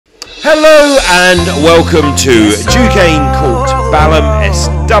Hello and welcome to Duquesne Court, Balham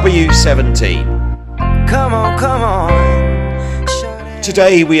SW17. Come on, come on.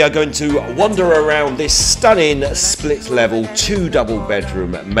 Today we are going to wander around this stunning split level 2 double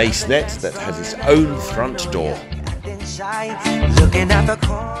bedroom maisonette that has its own front door.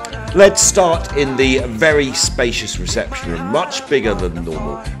 Let's start in the very spacious reception room, much bigger than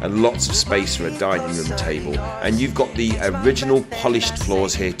normal and lots of space for a dining room table, and you've got the original polished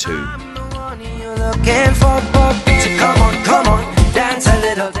floors here too.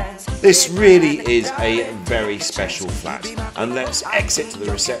 This really is a very special flat, and let's exit to the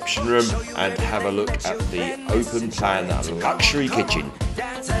reception room and have a look at the open plan luxury kitchen.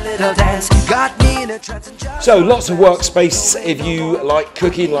 So lots of workspace. If you like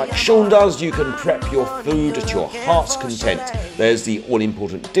cooking like Sean does, you can prep your food at your heart's content. There's the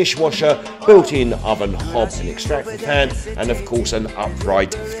all-important dishwasher, built-in oven hob and extractor fan, and of course an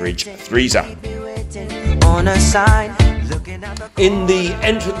upright fridge freezer. In the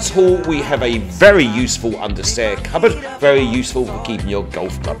entrance hall we have a very useful understair cupboard, very useful for keeping your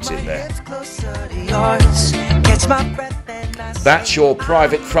golf clubs in there. That's your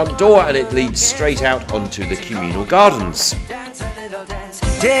private front door, and it leads straight out onto the communal gardens.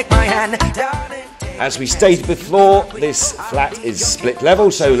 As we stated before, this flat is split level,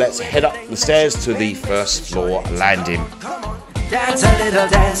 so let's head up the stairs to the first floor landing.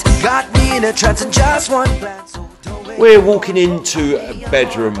 We're walking into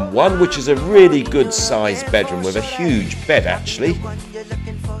bedroom 1, which is a really good sized bedroom with a huge bed actually.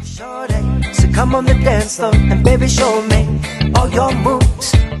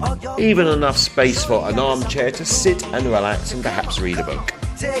 Even enough space for an armchair to sit and relax and perhaps read a book.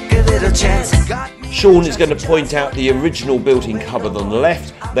 Sean is going to point out the original built-in cupboard on the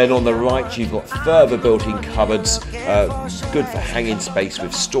left, then on the right you've got further built-in cupboards, good for hanging space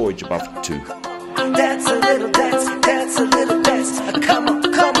with storage above too. Dance a little dance, dance a little dance. Come on,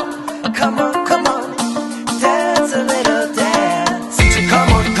 come on, come on, come on. Dance a little dance.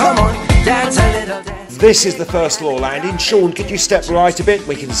 Come on, come on, dance a little dance. This is the first floor landing. Sean, could you step right a bit?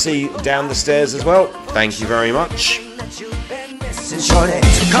 We can see down the stairs as well. Thank you very much.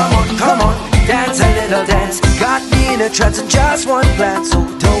 Come on, come on, dance a little dance. Got me in a trance and just one glance, so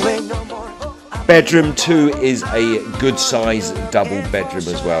don't wait no more. Bedroom 2 is a good size double bedroom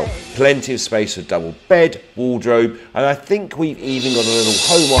as well. Plenty of space for double bed, wardrobe, and I think we've even got a little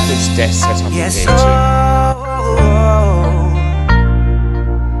home office desk set up in here too.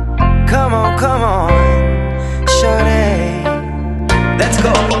 Come on, come on, shorty, let's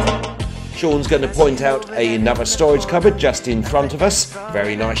go. Sean's going to point out another storage cupboard just in front of us.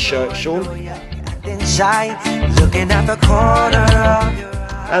 Very nice shirt, Sean.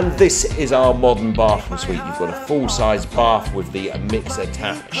 And this is our modern bathroom suite. You've got a full-size bath with the mixer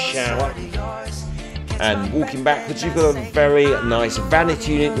tap shower. And walking backwards, you've got a very nice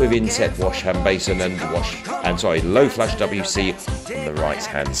vanity unit with inset wash hand basin and low flush WC on the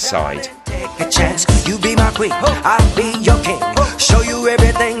right-hand side. Take a chance, you be my queen, I'll be your king. Show you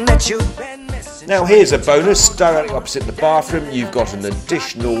everything that you've been missing. Now here's a bonus. Directly opposite the bathroom, you've got an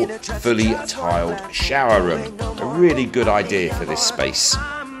additional fully tiled shower room. A really good idea for this space.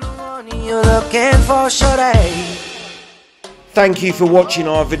 You're looking for shorty. Thank you for watching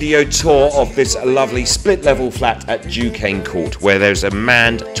our video tour of this lovely split level flat at Duquesne Court, where there's a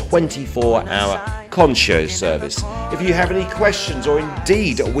manned 24-hour concierge service. If you have any questions or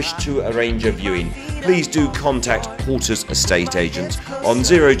indeed wish to arrange a viewing, please do contact Porter's Estate Agent on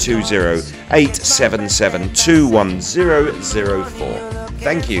 020 877 21004.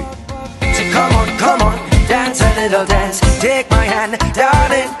 Thank you. Come on, come on, dance a little dance. Take my hand,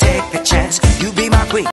 darling, take a chance. You be my queen.